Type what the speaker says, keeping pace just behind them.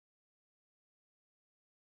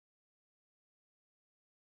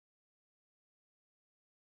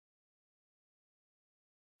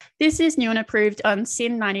This is New and Approved on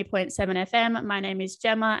SYN 90.7 FM. My name is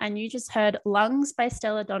Gemma, and you just heard Lungs by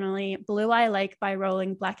Stella Donnelly, Blue Eye Lake by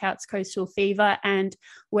Rolling Blackouts Coastal Fever, and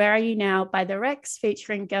Where Are You Now by The Rex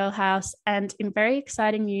featuring Girl House. And in very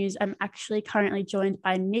exciting news, I'm actually currently joined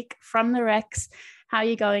by Nick from The Rex. How are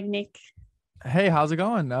you going, Nick? Hey, how's it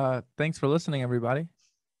going? Thanks for listening, everybody.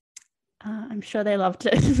 I'm sure they loved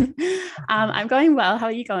it. I'm going well. How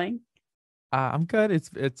are you going? I'm good.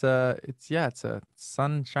 It's a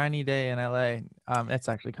sunshiny day in LA. It's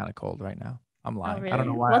actually kind of cold right now. I'm Oh, lying. I don't really?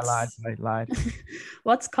 know why I lied, but I lied.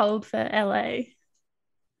 What's cold for LA?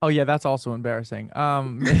 Oh yeah, that's also embarrassing.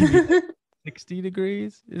 Maybe like 60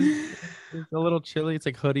 degrees is a little chilly. It's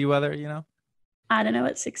like hoodie weather, you know? I don't know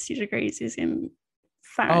what 60 degrees is in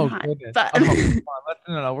Oh Fahrenheit, goodness. but Oh, come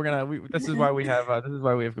on. No, this is why we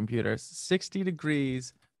have computers. 60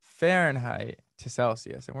 degrees Fahrenheit to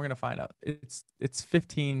Celsius, and we're gonna find out. It's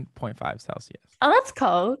 15.5 Celsius. oh, that's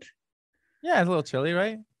cold. Yeah, it's a little chilly,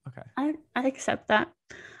 right? Okay. I accept that.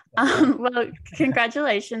 Yeah, fair enough. Well,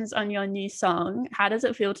 congratulations on your new song. How does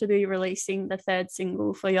it feel to be releasing the third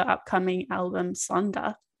single for your upcoming album,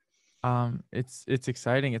 Sonder? It's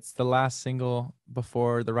exciting. It's the last single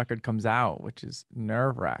before the record comes out, which is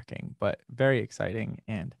nerve-wracking, but very exciting.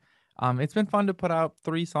 And it's been fun to put out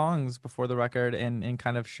three songs before the record and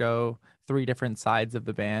kind of show three different sides of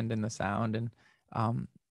the band and the sound.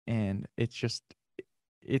 And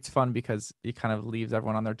it's fun because it kind of leaves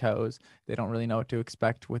everyone on their toes. They don't really know what to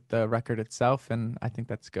expect with the record itself, and I think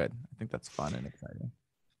that's good. I think that's fun and exciting.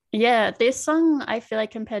 Yeah, this song, I feel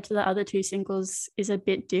like compared to the other two singles, is a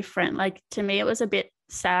bit different. Like to me, it was a bit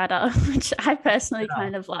sadder, which I personally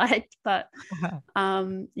kind of liked. But Yeah.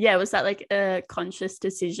 yeah, was that like a conscious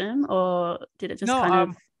decision, or did it just No, kind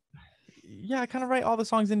of? yeah, I kind of write all the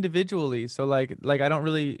songs individually. So like I don't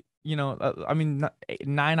really, I mean,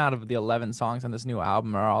 9 out of the 11 songs on this new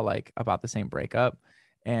album are all like about the same breakup,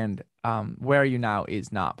 and Where Are You Now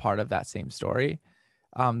is not part of that same story.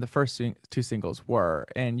 The first two singles were,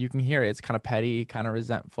 and you can hear it. It's kind of petty, kind of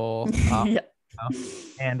resentful, Yeah.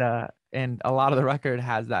 know? And a lot of the record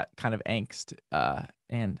has that kind of angst.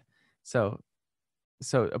 And so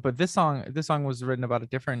but this song was written about a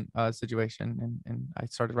different situation, and I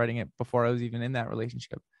started writing it before I was even in that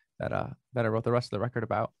relationship that I wrote the rest of the record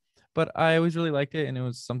about. But I always really liked it, and it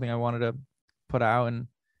was something I wanted to put out, and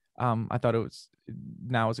I thought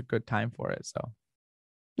now was a good time for it. So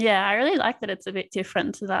Yeah, I really like that it's a bit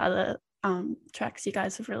different to the other tracks you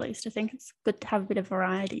guys have released. I think it's good to have a bit of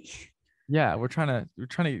variety. yeah, we're trying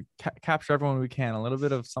to capture everyone we can, a little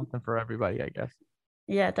bit of something for everybody, I guess.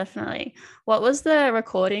 Yeah, definitely. What was the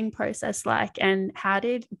recording process like, and how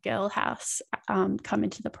did Girl House come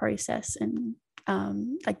into the process? And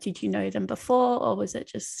like, did you know them before, or was it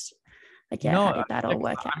just like, yeah, No, how did that all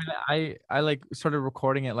like work I out? mean, I like started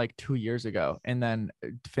recording it like 2 years ago, and then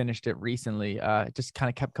finished it recently. Just kind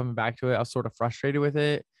of kept coming back to it. I was sort of frustrated with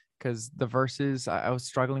it because the verses, I was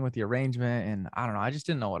struggling with the arrangement, and I don't know, I just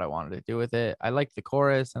didn't know what I wanted to do with it. I liked the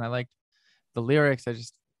chorus and I liked the lyrics.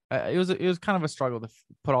 It was kind of a struggle to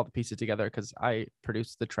put all the pieces together because I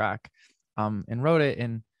produced the track, and wrote it,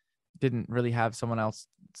 and didn't really have someone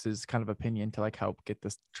else's kind of opinion to like help get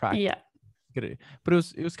this track Yeah. good. But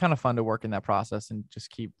it was kind of fun to work in that process and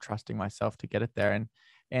just keep trusting myself to get it there.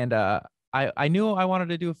 And I knew I wanted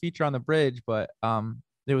to do a feature on the bridge, but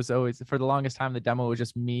it was always, for the longest time, the demo was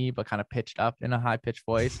just me, but kind of pitched up in a high pitched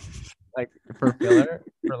voice, like for filler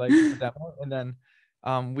for like the demo. And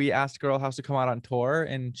then we asked Girl House to come out on tour,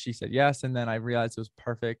 and she said yes. And then I realized it was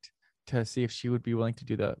perfect to see if she would be willing to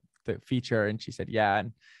do the feature, and she said yeah.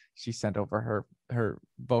 And she sent over her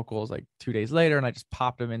vocals like 2 days later, and I just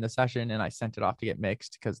popped them in the session, and I sent it off to get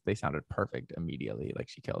mixed because they sounded perfect immediately. Like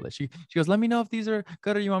she killed it. She goes, let me know if these are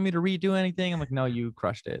good, or you want me to redo anything. I'm like, no, you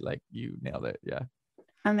crushed it. Like you nailed it. Yeah.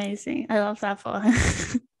 Amazing. I love that for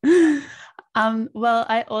well,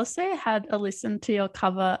 I also had a listen to your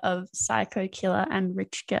cover of Psycho Killer and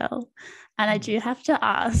Rich Girl. And I do have to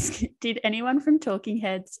ask, did anyone from Talking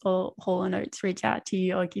Heads or Hall and Oates reach out to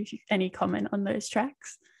you or give you any comment on those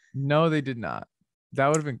tracks? No, they did not. That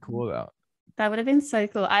would have been cool though. That would have been so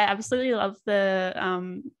cool. I absolutely love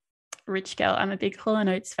the Rich Girl. I'm a big Hall and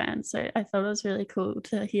Oates fan, so I thought it was really cool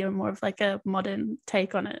to hear more of like a modern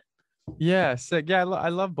take on it. Yeah, sick. Yeah, I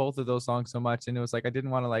love both of those songs so much, and it was like I didn't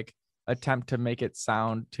want to like attempt to make it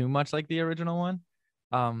sound too much like the original one,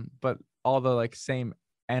 but all the like same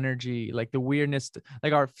energy, like the weirdness,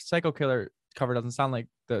 like our Psycho Killer cover doesn't sound like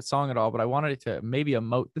the song at all, but I wanted it to maybe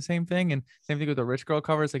emote the same thing, and same thing with the Rich Girl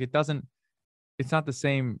covers. Like it's not the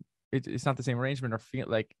same. It's not the same arrangement or feel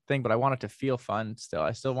like thing, but I want it to feel fun still.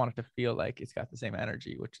 I still want it to feel like it's got the same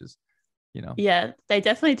energy, which is you know. Yeah, they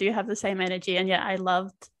definitely do have the same energy. And yeah, I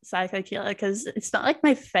loved Psycho Killer because it's not like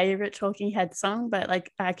my favorite Talking Head song, but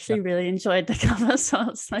like I Yeah. actually really enjoyed the cover. So I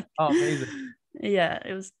was like, Oh, amazing. yeah,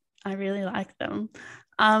 it was, I really like them.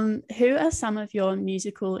 Who are some of your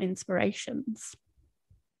musical inspirations?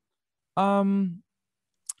 Um,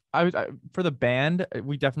 I for the band,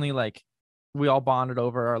 we definitely like we all bonded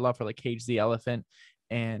over our love for like Cage the Elephant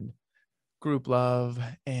and Group Love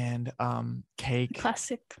and Cake.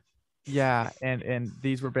 Classic. Yeah, and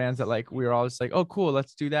these were bands that like we were all just like, oh cool,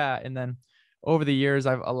 let's do that. And then over the years,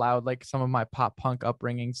 I've allowed like some of my pop punk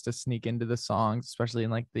upbringings to sneak into the songs, especially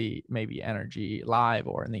in like the maybe energy live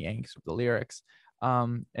or in the angst of the lyrics.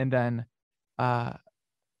 And then uh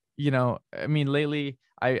I mean lately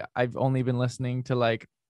I've only been listening to like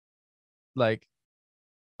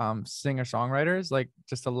singer songwriters, like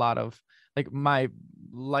just a lot of like my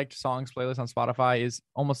liked songs playlist on Spotify is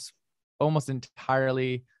almost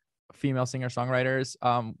entirely female singer songwriters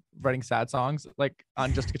writing sad songs like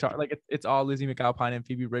on just guitar. Like it's all Lizzie McAlpine and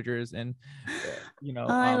Phoebe Bridgers and Oh,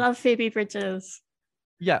 I love Phoebe Bridgers.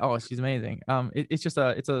 yeah, oh she's amazing. It's just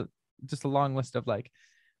a long list of like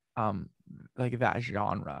that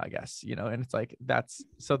genre, I guess, and it's like that's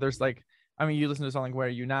so there's like I mean you listen to something Where Are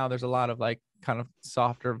You Now, there's a lot of like kind of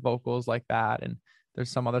softer vocals like that, and there's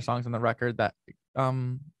some other songs on the record that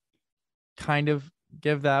kind of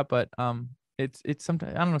give that, but it's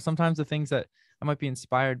sometimes I don't know, sometimes the things that I might be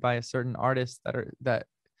inspired by a certain artist that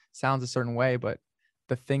sounds a certain way, but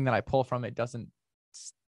the thing that I pull from it doesn't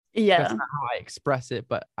that's Yeah. not how I express it,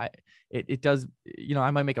 but it does,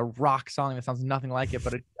 I might make a rock song that sounds nothing like it,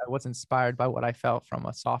 but I was inspired by what I felt from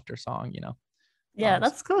a softer song. Yeah, So,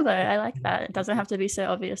 that's cool though. I like that. It doesn't have to be so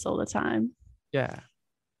obvious all the time. yeah.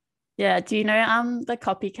 Yeah. Do you know the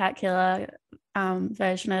Copycat Killer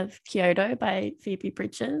version of Kyoto by Phoebe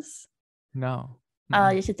Bridgers? No.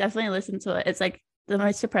 You should definitely listen to it. It's like the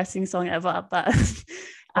most depressing song ever, but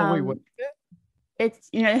Oh wait, what? it's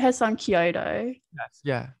her song Kyoto. Yes.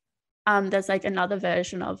 Yeah. There's like another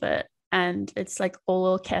version of it, and it's like all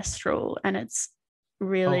orchestral, and it's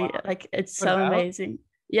really wow. like it's What so about? amazing.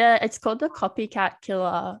 Yeah, it's called the Copycat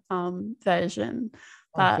Killer version. Oh, sick.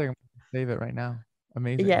 But I'm gonna save it right now.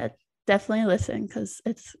 Amazing. yeah, definitely listen because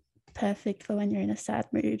it's perfect for when you're in a sad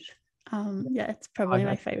mood. Yeah, it's probably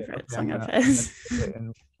my favorite Okay, song of I'm hers. gonna put it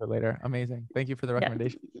in for later. Amazing. Thank you for the Yeah,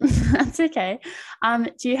 recommendation. that's okay.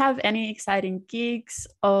 Do you have any exciting gigs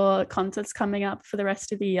or concerts coming up for the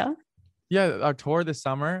rest of the year? Yeah, our tour this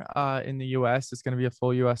summer in the US is going to be a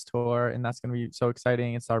full US tour, and that's going to be so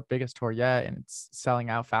exciting. It's our biggest tour yet, and it's selling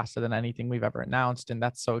out faster than anything we've ever announced, and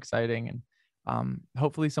that's so exciting. And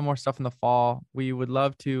hopefully some more stuff in the fall. We would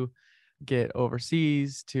love to get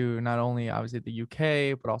overseas to not only obviously the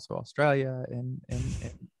UK but also Australia and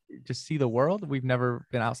just see the world. We've never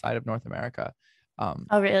been outside of North America.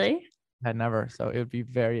 Oh, really? Had never, so it would be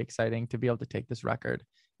very exciting to be able to take this record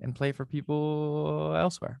and play for people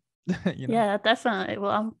elsewhere. Yeah, definitely.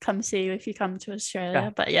 Well, I'll come see you if you come to Australia. Yeah,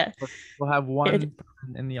 But yeah, we'll have one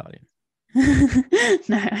person in the audience.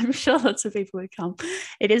 no, I'm sure lots of people would come.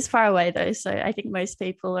 It is far away though, so I think most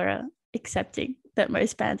people are accepting that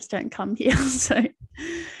most bands don't come here. So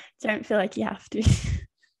don't feel like you have to.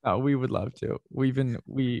 Oh, we would love to. We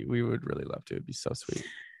would really love to. It'd be so sweet.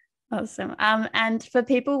 Awesome. And for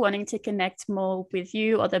people wanting to connect more with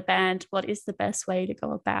you or the band, what is the best way to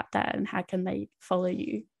go about that, and how can they follow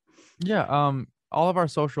you? Yeah. All of our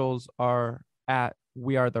socials are at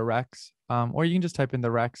We Are the Rex. Or you can just type in the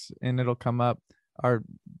Rex and it'll come up. Our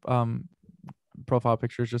profile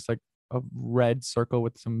picture is just like a red circle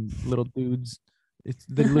with some little dudes. It's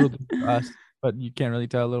the little dudes for us, but you can't really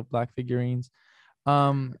tell, little black figurines.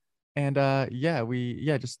 And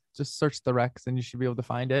just search the Rex and you should be able to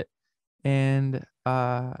find it. And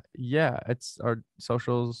it's our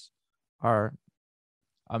socials are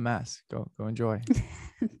a mess. Go enjoy.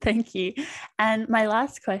 Thank you. And my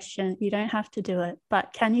last question, you don't have to do it,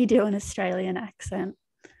 but can you do an Australian accent?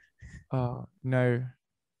 Oh no.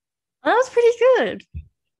 That was pretty good.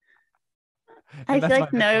 I And feel that's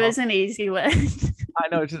like my no is an easy word. I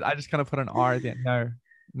know, I just kind of put an R at the end.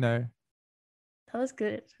 No. That was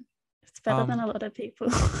good. It's better than a lot of people.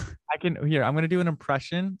 I'm gonna do an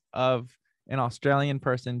impression of an Australian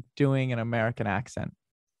person doing an American accent.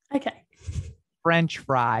 Okay. French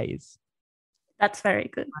fries. That's very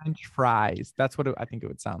good. French fries. That's what I think it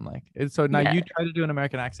would sound like. So now you try to do an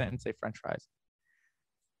American accent and say French fries.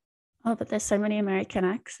 Oh, but there's so many American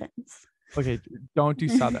accents. Okay, don't do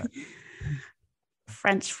Southern.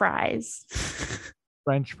 French fries.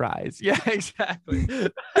 French fries. Yeah, exactly.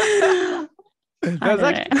 That was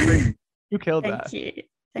actually great. You killed that. Thank you.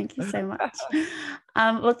 Thank you so much.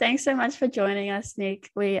 Well, thanks so much for joining us, Nick.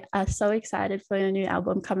 We are so excited for your new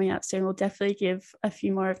album coming out soon. We'll definitely give a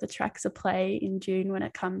few more of the tracks a play in June when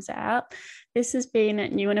it comes out. This has been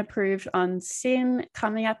New and Approved on SYN.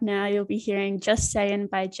 Coming up now, you'll be hearing Just Sayin'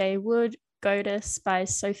 by Jay Wood, Godus by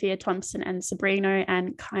Sophia Thompson and Sabrino,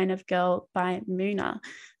 and Kind of Girl by Muna.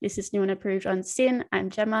 This is New and Approved on SYN. I'm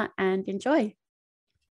Gemma, and enjoy.